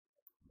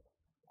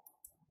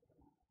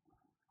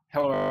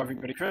Hello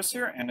everybody, Chris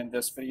here, and in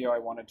this video I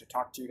wanted to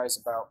talk to you guys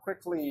about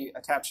quickly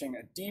attaching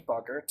a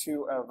debugger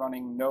to a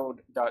running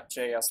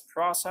Node.js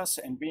process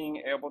and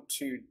being able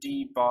to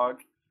debug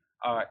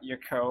your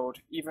code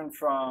even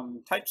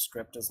from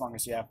TypeScript as long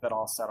as you have that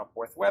all set up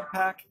with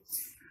Webpack.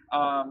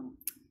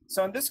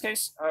 So in this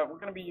case, we're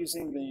going to be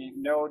using the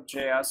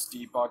Nodejs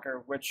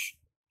Debugger, which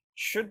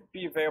should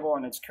be available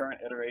in its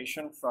current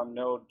iteration from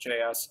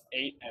Node.js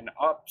 8 and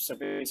up. So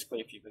basically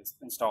if you've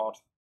installed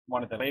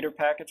one of the later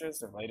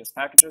packages or latest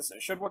packages,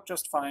 it should work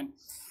just fine.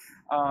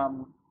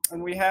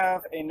 And we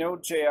have a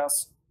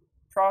Node.js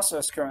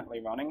process currently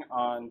running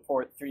on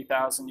port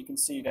 3000. You can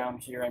see down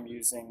here I'm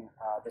using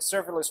the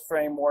serverless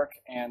framework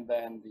and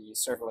then the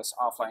serverless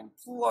offline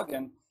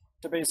plugin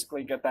to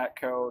basically get that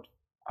code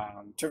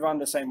to run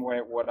the same way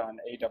it would on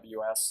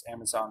AWS,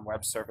 Amazon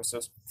Web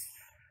Services.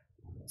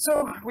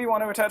 So we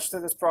want to attach to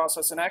this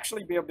process and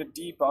actually be able to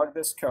debug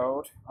this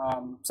code,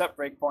 set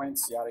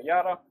breakpoints, yada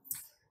yada.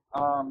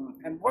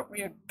 And what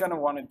we're going to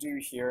want to do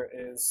here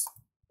is,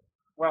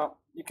 well,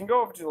 you can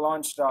go over to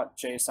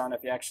launch.json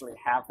if you actually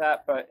have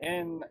that, but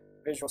in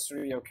Visual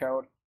Studio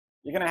Code,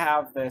 you're going to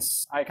have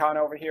this icon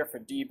over here for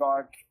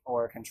debug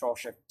or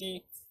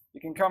Control-Shift-D. You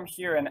can come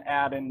here and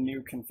add in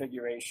new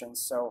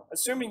configurations. So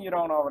assuming you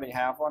don't already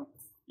have one,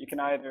 you can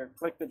either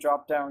click the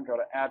drop-down, go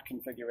to Add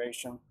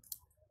Configuration,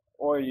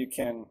 or you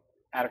can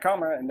add a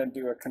comma and then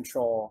do a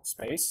Control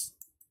space.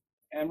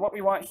 And what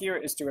we want here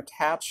is to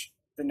attach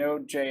the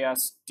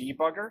Nodejs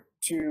Debugger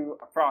to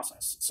a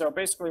process. So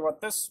basically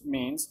what this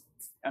means,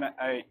 and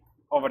I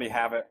already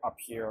have it up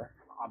here,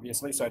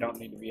 obviously, so I don't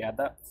need to re-add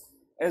that,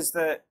 is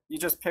that you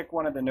just pick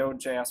one of the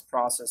Node.js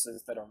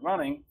processes that are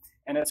running,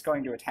 and it's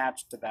going to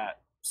attach to that.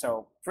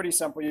 So pretty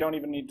simple. You don't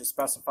even need to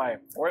specify a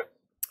port.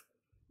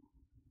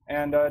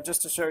 And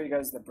just to show you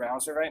guys the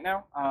browser right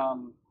now,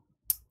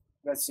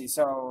 let's see.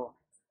 So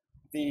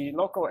the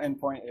local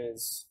endpoint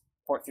is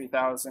port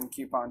 3000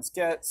 coupons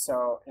get.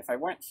 So if I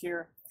went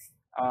here,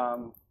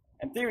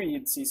 in theory,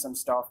 you'd see some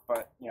stuff,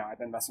 but I've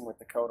been messing with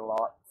the code a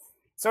lot.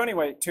 So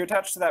anyway, to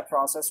attach to that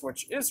process,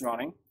 which is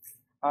running,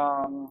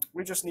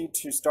 we just need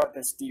to start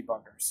this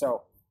debugger.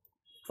 So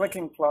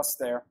clicking plus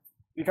there,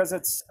 because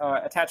it's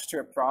attached to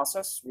a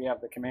process, we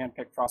have the command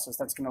pick process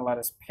that's going to let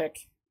us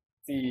pick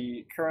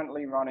the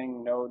currently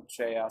running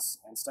Node.js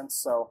instance.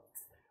 So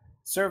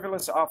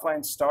serverless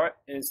offline start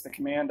is the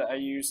command I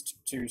used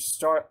to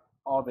start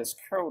all this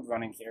code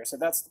running here. So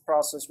that's the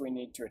process we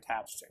need to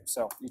attach to.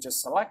 So you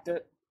just select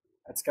it,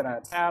 it's going to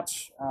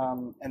attach,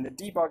 and the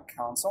debug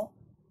console,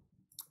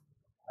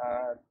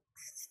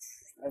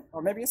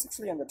 or maybe it's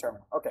actually in the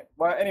terminal. Okay,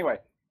 well anyway,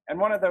 and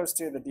one of those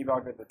two, the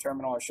debugger, the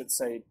terminal, I should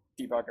say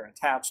debugger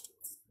attached.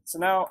 So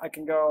now I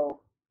can go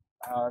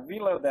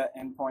reload that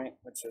endpoint,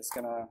 which is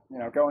going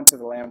to go into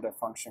the Lambda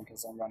function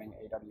because I'm running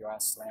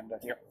AWS Lambda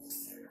here.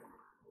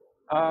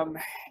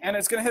 And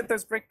it's going to hit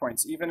those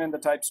breakpoints, even in the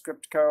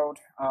TypeScript code.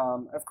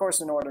 Of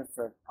course, in order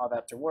for all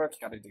that to work, you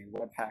got to do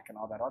Webpack and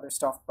all that other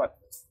stuff. But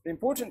the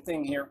important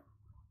thing here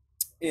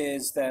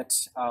is that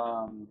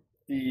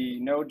the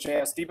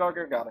Nodejs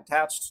Debugger got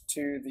attached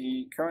to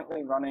the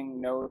currently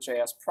running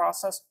Node.js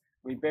process.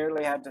 We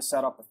barely had to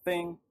set up a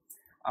thing.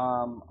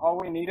 All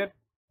we needed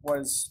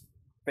was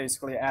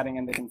basically adding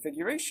in the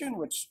configuration,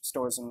 which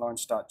stores in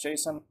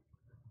launch.json.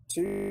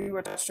 To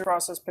attach to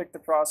process, pick the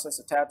process,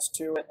 attach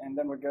to it, and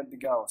then we're good to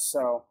go.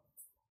 So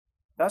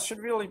that should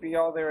really be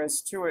all there is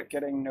to it,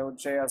 getting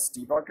Nodejs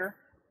Debugger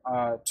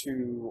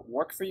to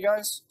work for you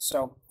guys.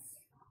 So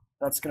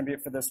that's going to be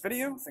it for this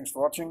video. Thanks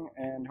for watching,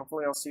 and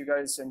hopefully I'll see you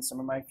guys in some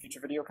of my future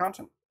video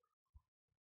content.